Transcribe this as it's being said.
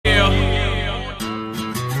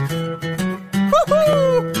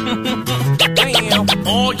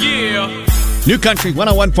Oh, yeah. New Country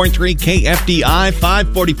 101.3 KFDI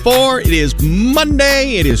 544. It is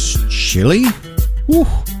Monday. It is chilly. Whew.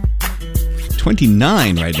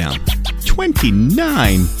 29 right now.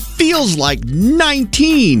 29. Feels like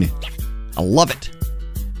 19. I love it.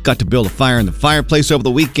 Got to build a fire in the fireplace over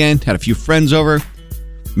the weekend. Had a few friends over.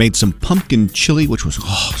 Made some pumpkin chili, which was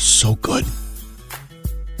so good.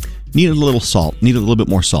 Needed a little salt. Needed a little bit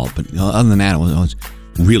more salt. But other than that, it was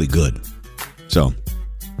really good. So,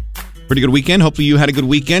 pretty good weekend. Hopefully you had a good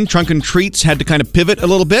weekend. Trunk and Treats had to kind of pivot a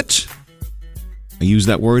little bit. I use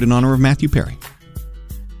that word in honor of Matthew Perry.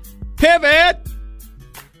 Pivot!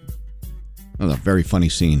 That was a very funny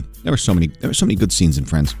scene. There were so many good scenes in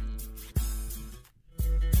Friends.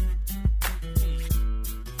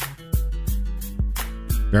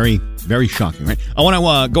 Very, very shocking, right? I want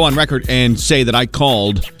to go on record and say that I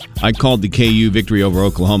called the KU victory over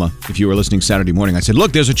Oklahoma. If you were listening Saturday morning, I said,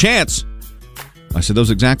 look, there's a chance. I said those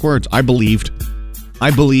exact words. I believed.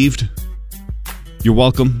 You're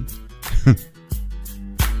welcome.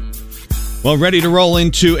 Well, ready to roll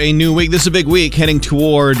into a new week. This is a big week heading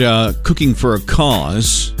toward Cooking for a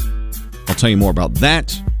Cause. I'll tell you more about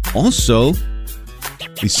that. Also,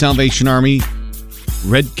 the Salvation Army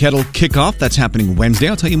Red Kettle Kickoff. That's happening Wednesday.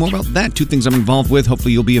 I'll tell you more about that. Two things I'm involved with.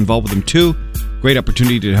 Hopefully you'll be involved with them too. Great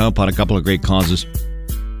opportunity to help out a couple of great causes.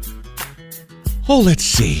 Oh, let's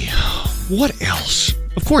see. What else?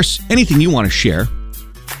 Of course, anything you want to share.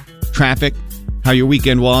 Traffic, how your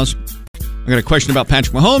weekend was. I got a question about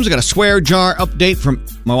Patrick Mahomes. I got a swear jar update from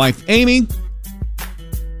my wife, Amy.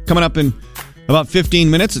 Coming up in about 15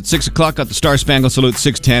 minutes at 6 o'clock. Got the Star Spangled Salute,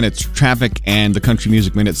 6:10. It's traffic and the Country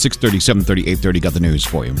Music Minute, 6:30, 7:30, 8:30. Got the news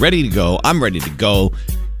for you. Ready to go. I'm ready to go.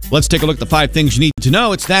 Let's take a look at the 5 things you need to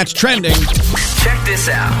know. It's That's Trending. Check this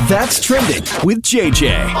out. That's Trending with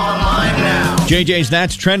JJ. Online now. JJ's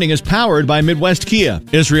That's Trending is powered by Midwest Kia.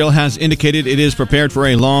 Israel has indicated it is prepared for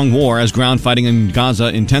a long war as ground fighting in Gaza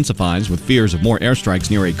intensifies with fears of more airstrikes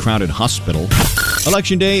near a crowded hospital.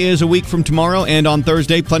 Election Day is a week from tomorrow, and on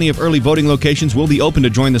Thursday, plenty of early voting locations will be open to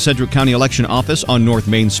join the Sedgwick County Election Office on North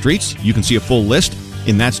Main Streets. You can see a full list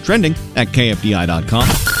in That's Trending at KFDI.com.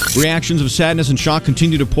 Reactions of sadness and shock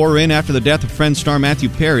continue to pour in after the death of Friends star Matthew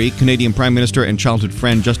Perry. Canadian Prime Minister and childhood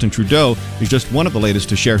friend Justin Trudeau is just one of the latest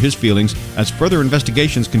to share his feelings as further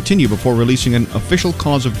investigations continue before releasing an official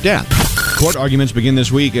cause of death. Court arguments begin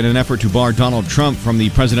this week in an effort to bar Donald Trump from the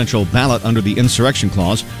presidential ballot under the Insurrection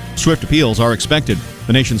Clause. Swift appeals are expected.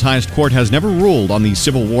 The nation's highest court has never ruled on the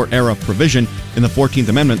Civil War-era provision in the 14th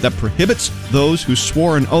Amendment that prohibits those who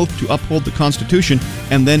swore an oath to uphold the Constitution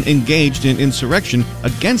and then engaged in insurrection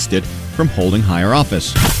against it from holding higher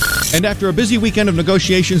office. And after a busy weekend of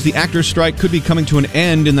negotiations, the actors' strike could be coming to an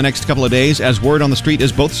end in the next couple of days, as word on the street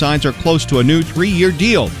is both sides are close to a new 3-year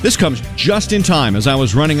deal. This comes just in time as I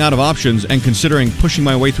was running out of options and considering pushing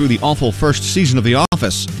my way through the awful first season of The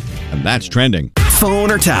Office. And that's trending.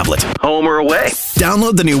 Phone or tablet, Home or away.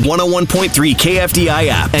 download the new 101.3 KFDI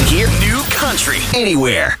app and hear New Country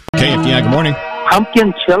anywhere. KFDI, good morning.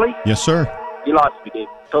 Pumpkin chili? Yes, sir. You lost me, dude.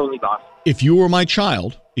 Totally lost. If you were my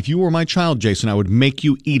child, Jason, I would make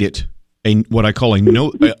you eat it. What I call a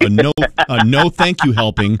no thank you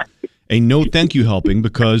helping,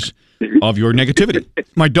 because of your negativity.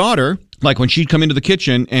 My daughter, like when she'd come into the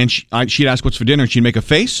kitchen and she'd ask what's for dinner, and she'd make a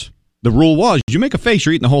face. The rule was, you make a face,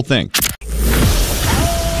 you're eating the whole thing.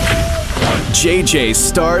 JJ's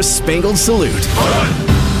Star Spangled Salute.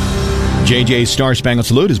 JJ's Star Spangled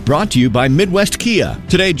Salute is brought to you by Midwest Kia.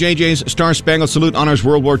 Today, JJ's Star Spangled Salute honors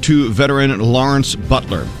World War II veteran Lawrence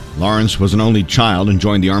Butler. Lawrence was an only child and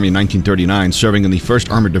joined the Army in 1939, serving in the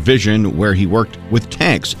 1st Armored Division, where he worked with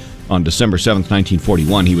tanks. On December 7,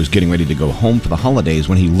 1941, he was getting ready to go home for the holidays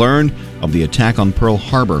when he learned of the attack on Pearl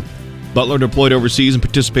Harbor. Butler deployed overseas and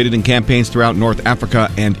participated in campaigns throughout North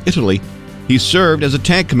Africa and Italy. He served as a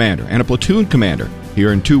tank commander and a platoon commander. He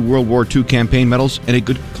earned 2 World War II campaign medals and a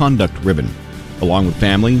Good Conduct ribbon. Along with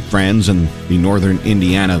family, friends, and the Northern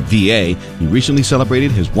Indiana VA, he recently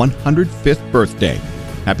celebrated his 105th birthday.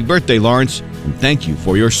 Happy birthday, Lawrence, and thank you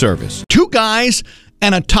for your service. 2 guys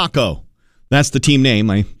and a taco. That's the team name.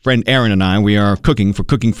 My friend Aaron and I, we are cooking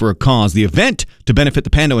for a cause. The event to benefit the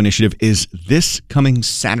Pando Initiative is this coming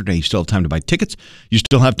Saturday. You still have time to buy tickets. You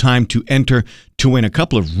still have time to enter to win a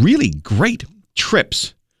couple of really great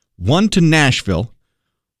trips. One to Nashville,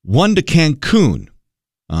 one to Cancun.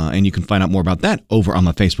 And you can find out more about that over on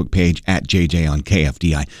my Facebook page at JJ on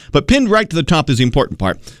KFDI. But pinned right to the top is the important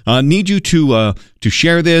part. Need you to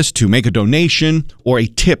share this, to make a donation, or a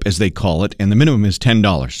tip as they call it, and the minimum is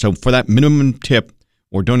 $10. So for that minimum tip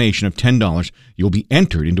or donation of $10, you'll be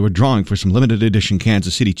entered into a drawing for some limited edition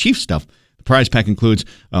Kansas City Chiefs stuff The prize pack includes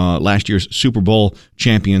last year's Super Bowl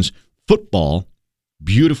champions football,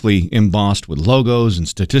 beautifully embossed with logos and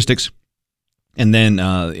statistics, and then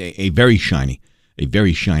a very shiny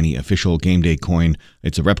official game day coin.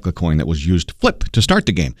 It's a replica coin that was used to flip to start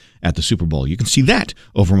the game at the Super Bowl. You can see that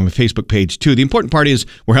over on my Facebook page, too. The important part is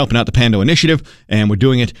we're helping out the Pando Initiative, and we're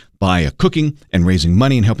doing it by cooking and raising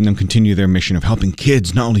money and helping them continue their mission of helping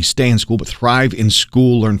kids not only stay in school, but thrive in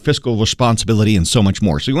school, learn fiscal responsibility, and so much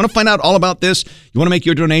more. So you want to find out all about this, you want to make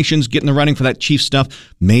your donations, get in the running for that Chiefs stuff,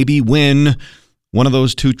 maybe win one of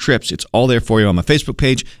those 2 trips. It's all there for you on my Facebook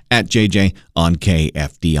page at JJ on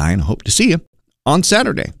KFDI, and I hope to see you on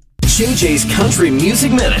Saturday. JJ's Country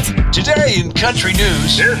Music Minute. Today in country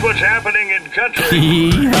news. Here's what's happening in country.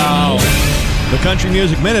 The Country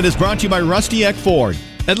Music Minute is brought to you by Rusty Eck Ford.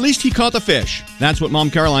 At least he caught the fish. That's what Mom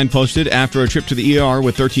Caroline posted after a trip to the ER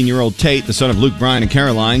with 13-year-old Tate, the son of Luke, Brian, and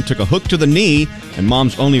Caroline, took a hook to the knee, and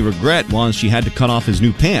Mom's only regret was she had to cut off his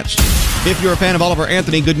new pants. If you're a fan of Oliver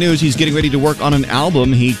Anthony, good news, he's getting ready to work on an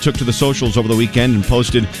album he took to the socials over the weekend and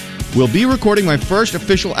posted, "Will be recording my first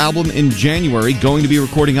official album in January, going to be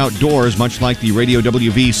recording outdoors, much like the Radio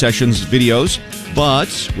WV Sessions videos,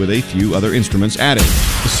 but with a few other instruments added."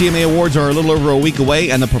 The CMA Awards are a little over a week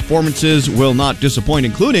away, and the performances will not disappoint,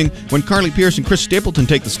 including when Carly Pearce and Chris Stapleton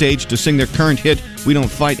take the stage to sing their current hit, "We Don't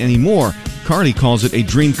Fight Anymore." Carly calls it a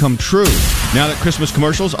dream come true. Now that Christmas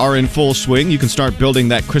commercials are in full swing, you can start building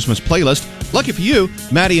that Christmas playlist. Lucky for you,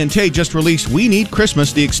 Maddie and Tate just released We Need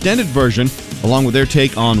Christmas, the extended version, along with their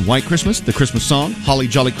take on White Christmas, the Christmas song, Holly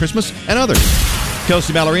Jolly Christmas, and others.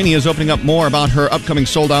 Kelsey Ballerini is opening up more about her upcoming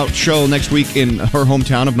sold-out show next week in her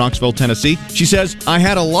hometown of Knoxville, Tennessee. She says, "I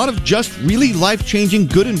had a lot of just really life-changing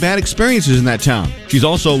good and bad experiences in that town." She's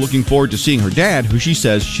also looking forward to seeing her dad, who she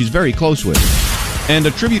says she's very close with. And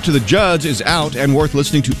a tribute to the Judds is out and worth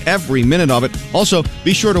listening to every minute of it. Also,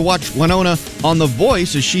 be sure to watch Winona on The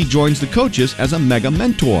Voice as she joins the coaches as a mega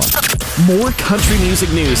mentor. More country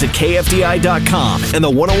music news at KFDI.com and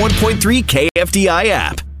the 101.3 KFDI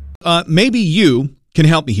app. Maybe you can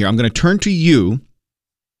help me here. I'm going to turn to you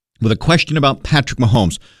with a question about Patrick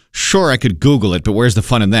Mahomes. Sure, I could Google it, but where's the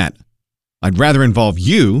fun in that? I'd rather involve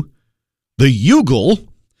you, the Ugle,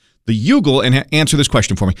 and answer this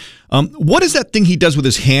question for me. What is that thing he does with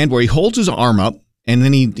his hand where he holds his arm up and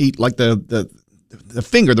then he like the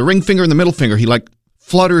finger, the ring finger and the middle finger, he like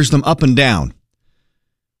flutters them up and down?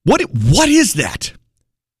 What is that?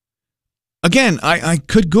 Again, I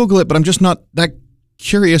could Google it, but I'm just not that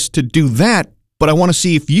curious to do that. But I want to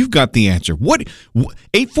see if you've got the answer.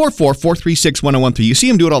 844-436-1013. You see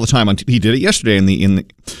him do it all the time. He did it yesterday in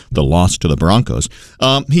the loss to the Broncos.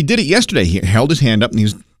 He did it yesterday. He held his hand up and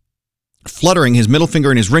he's fluttering his middle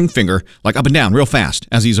finger and his ring finger like up and down real fast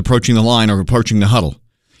as he's approaching the line or approaching the huddle.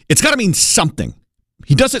 It's got to mean something.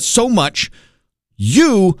 He does it so much.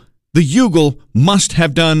 You, the Ugle, must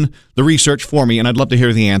have done the research for me, and I'd love to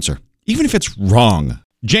hear the answer, even if it's wrong.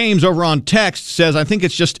 James over on text says, "I think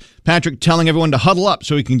it's just Patrick telling everyone to huddle up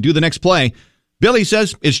so he can do the next play." Billy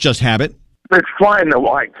says it's just habit. It's flying the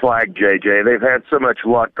white flag, JJ. They've had so much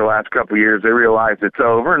luck the last couple of years. They realize it's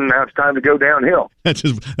over, and now it's time to go downhill. That's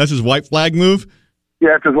his white flag move?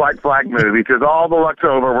 Yeah, it's his white flag move. He says, all the luck's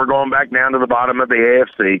over. We're going back down to the bottom of the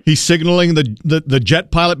AFC. He's signaling the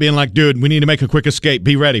jet pilot, being like, "Dude, we need to make a quick escape.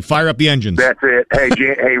 Be ready. Fire up the engines." That's it. Hey,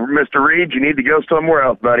 hey, Mr. Reed, you need to go somewhere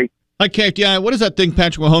else, buddy. Hi, KFDI. What is that thing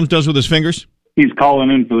Patrick Mahomes does with his fingers? He's calling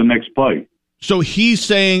in for the next play. So he's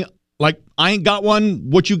saying, like, "I ain't got one.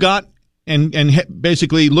 What you got?" And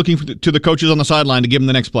basically looking to the coaches on the sideline to give him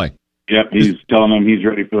the next play. Yep, he's telling them he's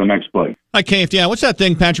ready for the next play. Hi, KFDI. What's that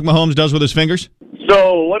thing Patrick Mahomes does with his fingers?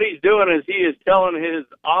 So what he's doing is he is telling his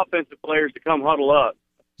offensive players to come huddle up.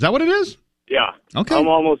 Is that what it is? Yeah. Okay. I'm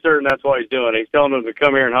almost certain that's what he's doing. He's telling them to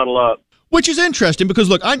come here and huddle up. Which is interesting because,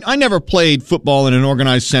 look, I never played football in an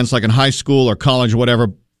organized sense like in high school or college or whatever,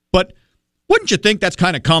 but wouldn't you think that's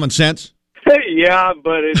kind of common sense? Yeah,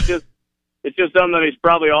 but it's just something that he's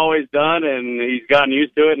probably always done, and he's gotten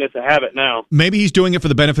used to it, and it's a habit now. Maybe he's doing it for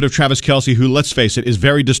the benefit of Travis Kelce, who, let's face it, is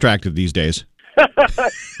very distracted these days.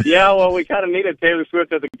 Yeah, well, we kind of needed Taylor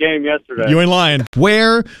Swift at the game yesterday. You ain't lying.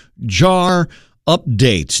 Swear jar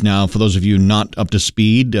updates. Now, for those of you not up to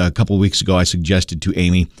speed, a couple of weeks ago I suggested to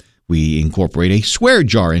Amy we incorporate a swear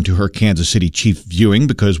jar into her Kansas City Chiefs viewing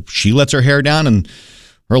because she lets her hair down and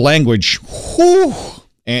her language, whew.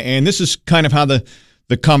 And this is kind of how the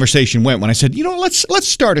conversation went when I said, let's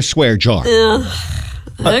start a swear jar.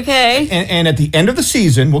 Okay. And at the end of the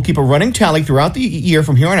season, we'll keep a running tally throughout the year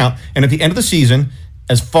from here on out. And at the end of the season,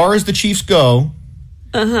 as far as the Chiefs go,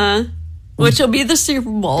 we'll which will be the Super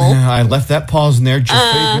Bowl. I left that pause in there just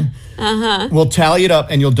so you can. We'll tally it up,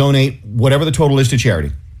 and you'll donate whatever the total is to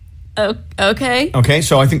charity. Oh, okay. Okay,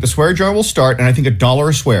 so I think the swear jar will start, and I think $1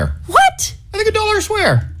 a swear. What? I think $1 a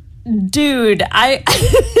swear. Dude,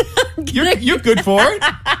 You're good for it.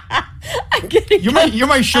 I'm gonna You're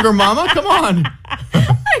my sugar mama. Come on.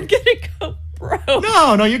 I'm gonna go broke.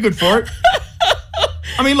 No, you're good for it.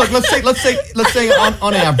 I mean, look. Let's say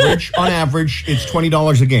on average, it's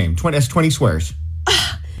 $20 a game. That's 20 swears.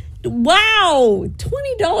 Wow,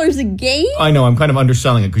 $20 a game? I know. I'm kind of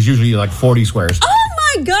underselling it because usually you're like 40 swears. Oh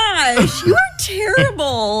my gosh, you are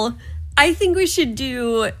terrible. I think we should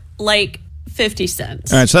do like 50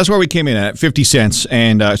 cents. All right, so that's where we came in at 50 cents,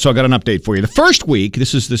 and so I got an update for you. The first week,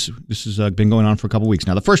 this has been going on for a couple weeks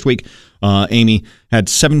now. The first week, Amy had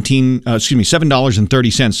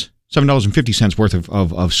 $7.50 worth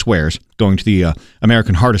of swears going to the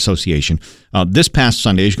American Heart Association. This past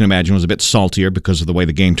Sunday, as you can imagine, was a bit saltier because of the way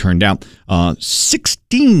the game turned out.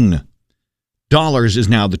 $16 is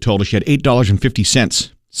now the total. She had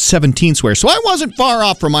 $8.50, 17 swears. So I wasn't far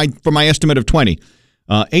off from my estimate of 20.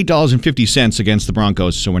 $8.50 against the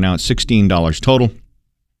Broncos, so we're now at $16 total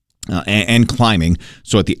and climbing.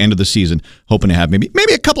 So at the end of the season, hoping to have maybe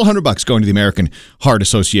a couple $100 going to the American Heart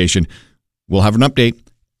Association. We'll have an update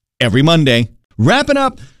every Monday. Wrapping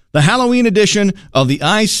up the Halloween edition of the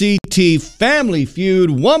ICT Family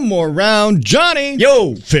Feud. One more round. Johnny.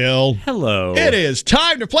 Yo. Phil. Hello. It is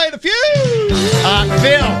time to play the feud.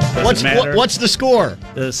 Phil, what's the score?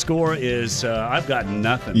 The score is I've got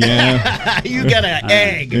nothing. Yeah. You got an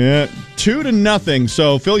egg. Yeah. 2-0.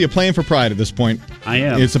 So, Phil, you're playing for pride at this point. I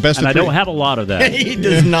am. It's the best and of three. I don't have a lot of that. He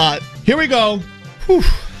does not. Here we go. Whew.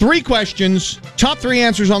 3 questions, top 3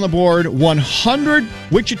 answers on the board, 100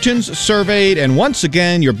 Wichitans surveyed, and once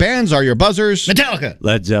again, your bands are your buzzers. Metallica.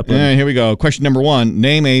 Led Zeppelin. And here we go. Question number 1.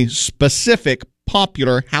 Name a specific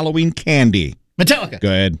popular Halloween candy. Metallica. Go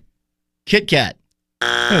ahead. Kit Kat.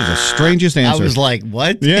 That was the strangest answer. I was like,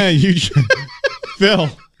 what? Yeah, you... Phil.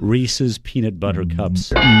 Reese's Peanut Butter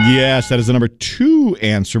Cups. Yes, that is the number 2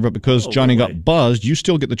 answer, but because Johnny got buzzed, you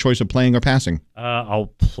still get the choice of playing or passing. I'll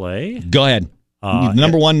play. Go ahead.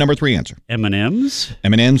 Number 1, number 3 answer. M&M's.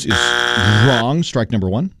 M&M's is wrong. Strike number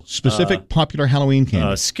 1. Specific popular Halloween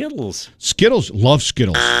candy. Skittles. Skittles. Love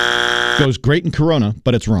Skittles. Goes great in Corona,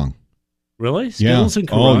 but it's wrong. Really? Skittles and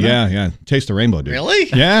Corona? Oh, yeah. Taste the rainbow, dude. Really?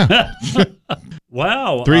 Yeah.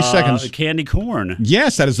 Wow. 3 seconds. Candy corn.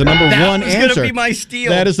 Yes, that is the number 1 answer. That was going to be my steal.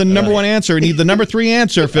 That is the number 1 answer. Need the number 3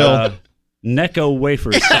 answer, Phil. Necco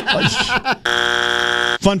wafers.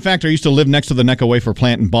 Fun fact, I used to live next to the Necco wafer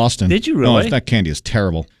plant in Boston. Did you really? Oh, that candy is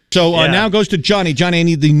terrible. So now goes to Johnny. Johnny, I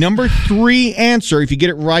need the number 3 answer. If you get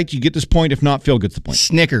it right, you get this point. If not, Phil gets the point.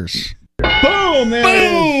 Snickers. Boom! There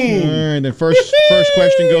it is. All right, the first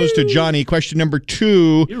question goes to Johnny. Question number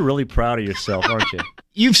 2. You're really proud of yourself, aren't you?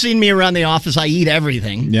 You've seen me around the office. I eat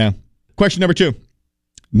everything. Yeah. Question number 2.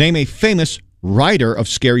 Name a famous writer of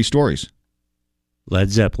scary stories.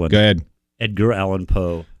 Led Zeppelin. Go ahead. Edgar Allan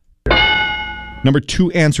Poe. Number 2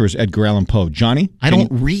 answer is Edgar Allan Poe. Johnny? I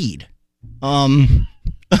don't read.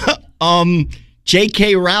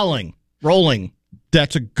 J.K. Rowling.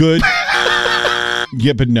 That's a good...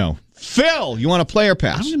 Yeah, but no. Phil, you want to play or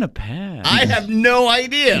pass? I'm going to pass. I have no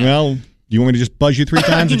idea. Well, you want me to just buzz you 3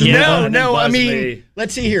 times? Or just move on? No. I mean,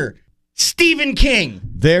 let's see here. Stephen King.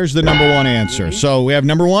 There's the number 1 answer. So we have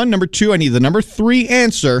number 1, number 2. I need the number 3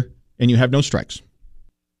 answer, and you have no strikes.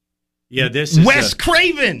 Yeah, this is Wes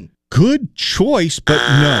Craven. Good choice, but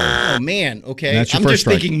no. Oh, man. Okay. That's your I'm first just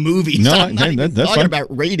strike. thinking movies. No, I'm not even that's talking fine.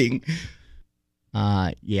 about rating.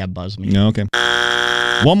 Yeah, buzz me. No, okay.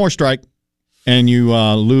 1 more strike, and you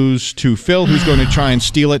lose to Phil, who's going to try and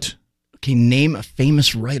steal it. Okay, name a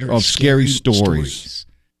famous writer of scary stories.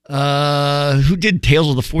 Who did Tales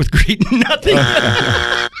of the Fourth Grade? Nothing.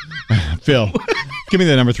 Phil, give me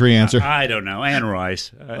the number 3 answer. I don't know. Anne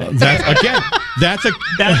Rice. That's That's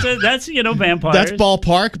vampires. That's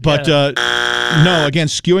ballpark, but no, again,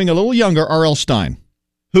 skewing a little younger, R.L. Stein.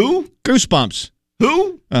 Who? Goosebumps.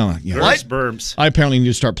 Who? Oh, yeah. What? Burps. I apparently need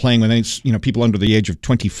to start playing when it's people under the age of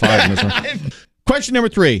 25. In this one. Question number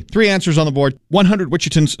 3. 3 answers on the board. 100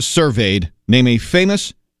 Wichitans surveyed. Name a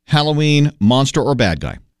famous Halloween monster or bad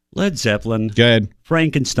guy. Led Zeppelin. Go ahead.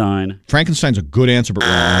 Frankenstein. Frankenstein's a good answer, but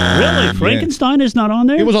wrong. Really? Frankenstein is not on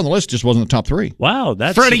there? It was on the list, just wasn't the top 3. Wow,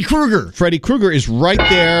 that's... Freddy Krueger. Freddy Krueger is right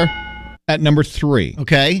there at number 3.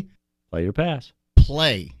 Okay. Play your pass.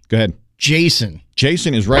 Play. Go ahead. Jason.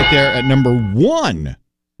 Jason is right there at number 1.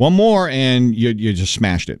 1 more, and you just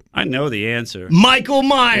smashed it. I know the answer. Michael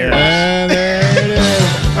Myers. And there it is.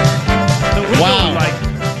 So we're Wow. going like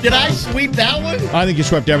Did I sweep that one? I think you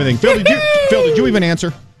swept everything. Phil, did you even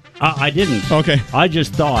answer? I didn't. Okay. I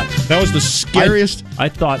just thought. That was the scariest. I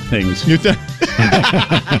thought things. You th-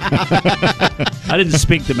 I didn't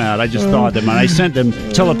speak them out. I just thought them, and I sent them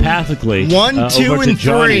telepathically. 1, 2, over to and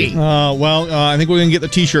Johnny. 3. I think we're going to get the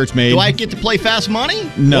T-shirts made. Do I get to play Fast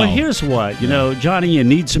Money? No. Well, here's what. Johnny, you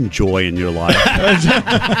need some joy in your life.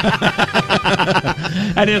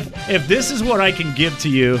 And if this is what I can give to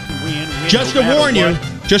you, Just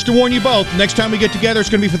to warn you both, next time we get together,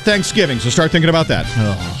 it's going to be for Thanksgiving, so start thinking about that.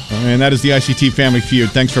 And that is the ICT Family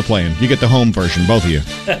Feud. Thanks for playing. You get the home version, both of you.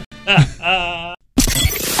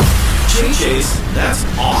 JJ's That's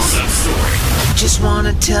Awesome Story. Just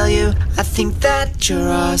wanna tell you, I think that you're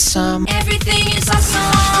awesome. Everything is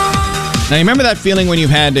awesome. Now, you remember that feeling when you've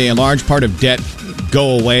had a large part of debt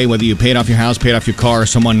go away, whether you paid off your house, paid off your car, or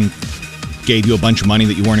someone gave you a bunch of money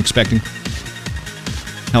that you weren't expecting?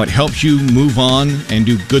 How it helps you move on and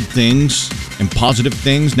do good things and positive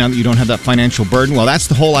things now that you don't have that financial burden? Well, that's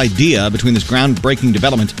the whole idea between this groundbreaking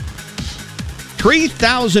development.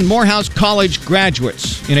 3,000 Morehouse College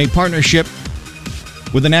graduates in a partnership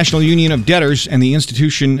with the National Union of Debtors and the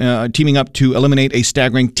institution teaming up to eliminate a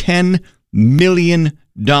staggering $10 million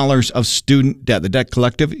of student debt. The Debt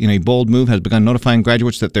Collective, in a bold move, has begun notifying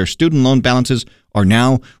graduates that their student loan balances are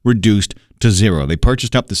now reduced to zero. They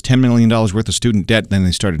purchased up this $10 million worth of student debt. Then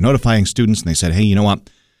they started notifying students, and they said, hey, you know what?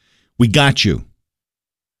 We got you.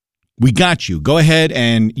 We got you. Go ahead,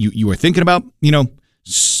 and you were thinking about,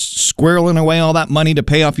 squirreling away all that money to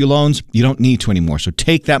pay off your loans. You don't need to anymore. So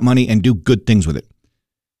take that money and do good things with it.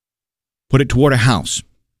 Put it toward a house.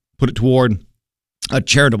 Put it toward a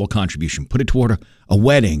charitable contribution. Put it toward a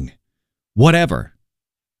wedding. Whatever.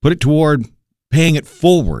 Put it toward paying it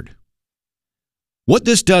forward. What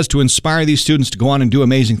this does to inspire these students to go on and do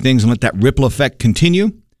amazing things and let that ripple effect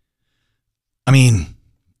continue,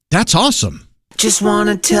 that's awesome. Just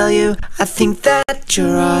wanna tell you, I think that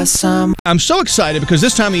you're awesome. I'm so excited because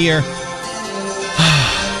this time of year,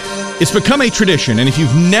 it's become a tradition. And if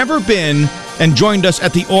you've never been and joined us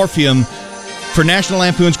at the Orpheum for National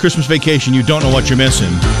Lampoon's Christmas Vacation, you don't know what you're missing.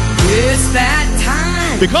 It's that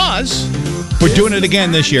time. Because we're doing it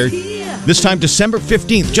again this year. This time, December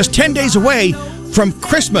 15th, just 10 days away from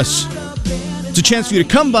Christmas. It's a chance for you to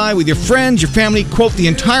come by with your friends, your family, quote the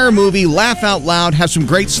entire movie, laugh out loud, have some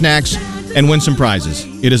great snacks, and win some prizes.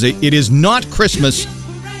 It is not Christmas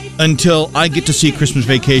until I get to see Christmas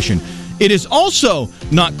Vacation. It is also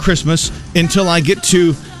not Christmas until I get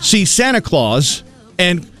to see Santa Claus.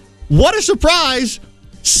 And what a surprise!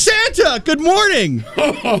 Santa, good morning.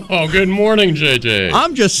 Oh, good morning, JJ.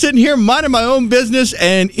 I'm just sitting here minding my own business,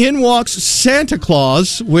 and in walks Santa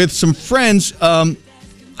Claus with some friends.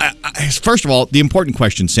 First of all, the important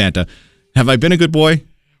question, Santa, have I been a good boy?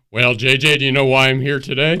 Well, JJ, do you know why I'm here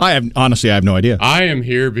today? Honestly, I have no idea. I am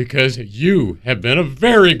here because you have been a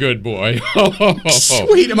very good boy.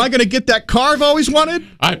 Sweet. Am I going to get that car I've always wanted?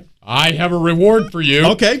 I have a reward for you.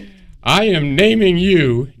 Okay. I am naming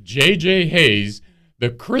you, JJ Hayes, the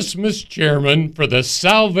Christmas chairman for the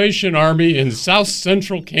Salvation Army in South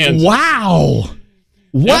Central Kansas. Wow.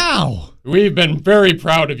 Wow. Yep. We've been very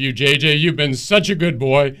proud of you, JJ. You've been such a good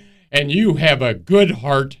boy. And you have a good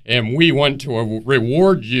heart, and we want to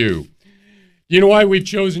reward you. You know why we've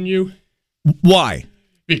chosen you? Why?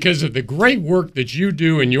 Because of the great work that you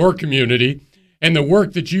do in your community and the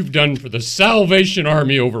work that you've done for the Salvation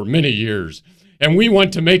Army over many years. And we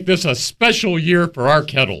want to make this a special year for our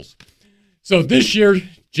kettles. So this year,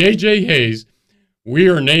 JJ Hayes, we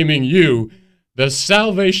are naming you the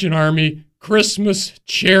Salvation Army Christmas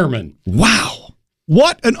Chairman. Wow.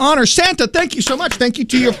 What an honor. Santa, thank you so much. Thank you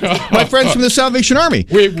to my friends from the Salvation Army.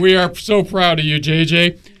 We are so proud of you,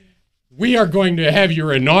 JJ. We are going to have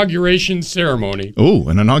your inauguration ceremony. Oh,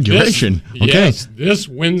 an inauguration. Okay. Yes, this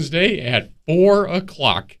Wednesday at 4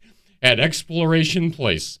 o'clock at Exploration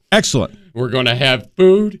Place. Excellent. We're going to have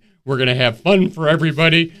food. We're going to have fun for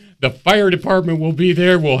everybody. The fire department will be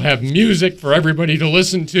there. We'll have music for everybody to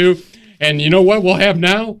listen to. And you know what we'll have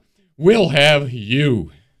now? We'll have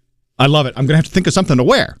you. I love it. I'm going to have to think of something to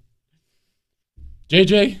wear.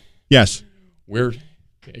 JJ? Yes. We're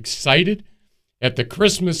excited at the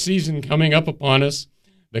Christmas season coming up upon us.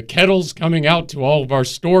 The kettles coming out to all of our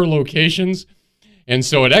store locations. And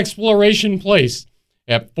so at Exploration Place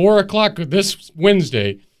at 4 o'clock this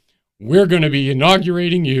Wednesday, we're going to be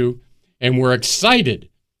inaugurating you. And we're excited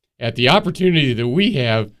at the opportunity that we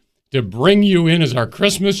have to bring you in as our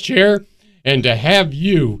Christmas chair and to have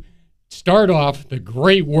you start off the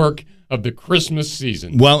great work of the Christmas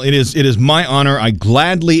season. Well, it is my honor. I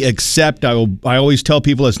gladly accept. I always tell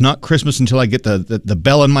people it's not Christmas until I get the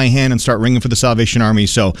bell in my hand and start ringing for the Salvation Army.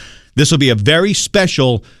 So this will be a very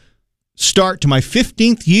special start to my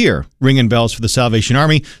 15th year ringing bells for the Salvation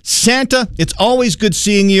Army. Santa, it's always good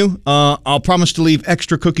seeing you. I'll promise to leave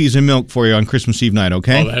extra cookies and milk for you on Christmas Eve night,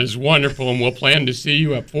 okay? Oh, that is wonderful, and we'll plan to see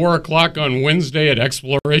you at 4 o'clock on Wednesday at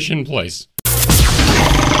Exploration Place.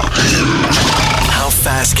 How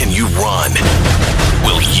fast can you run?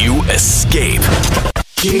 Will you escape?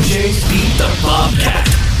 JJ's Beat the Bobcat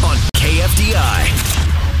on KFDI.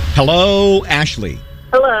 Hello, Ashley.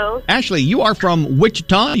 Hello. Ashley, you are from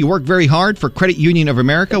Wichita. You work very hard for Credit Union of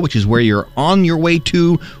America, which is where you're on your way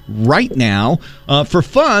to right now. For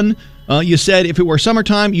fun, you said if it were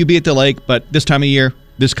summertime, you'd be at the lake, but this time of year,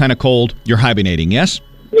 this kind of cold, you're hibernating, yes?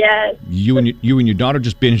 Yes. You and your daughter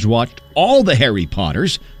just binge-watched all the Harry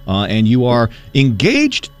Potters, and you are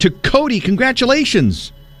engaged to Cody.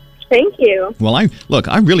 Congratulations. Thank you. Well, I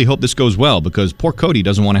really hope this goes well, because poor Cody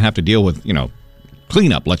doesn't want to have to deal with,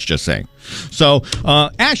 cleanup, let's just say. So,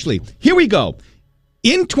 Ashley, here we go.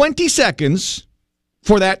 In 20 seconds,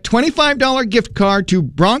 for that $25 gift card to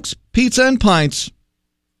Bronx Pizza and Pints,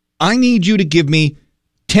 I need you to give me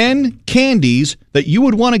 10 candies that you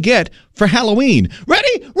would want to get for Halloween.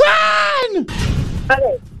 Ready? Run!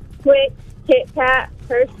 Okay. Twix, Kit Kat,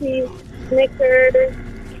 Hershey's, Snickers,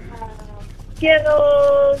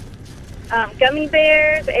 Skittles, Gummy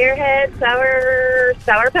Bears, Airheads,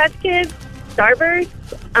 Sour Patch Kids, Starburst,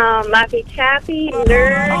 Laffy Taffy,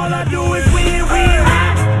 Nerds. All I do is win.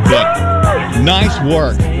 Good. Nice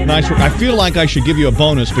work. Nice work. I feel like I should give you a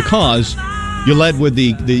bonus because you led with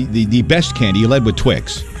the best candy. You led with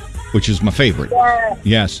Twix, which is my favorite. Yeah.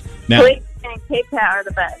 Yes. Now, Twix and Kit Kat are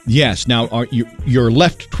the best. yes. Now, you're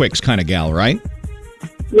left Twix kind of gal, right?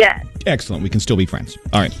 Yes. Excellent. We can still be friends.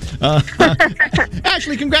 All right.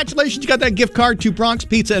 Ashley, congratulations. You got that gift card to Bronx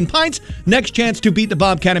Pizza and Pints. Next chance to beat the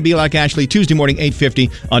Bobcat and be like Ashley, Tuesday morning, 8:50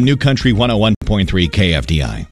 on New Country 101.3 KFDI.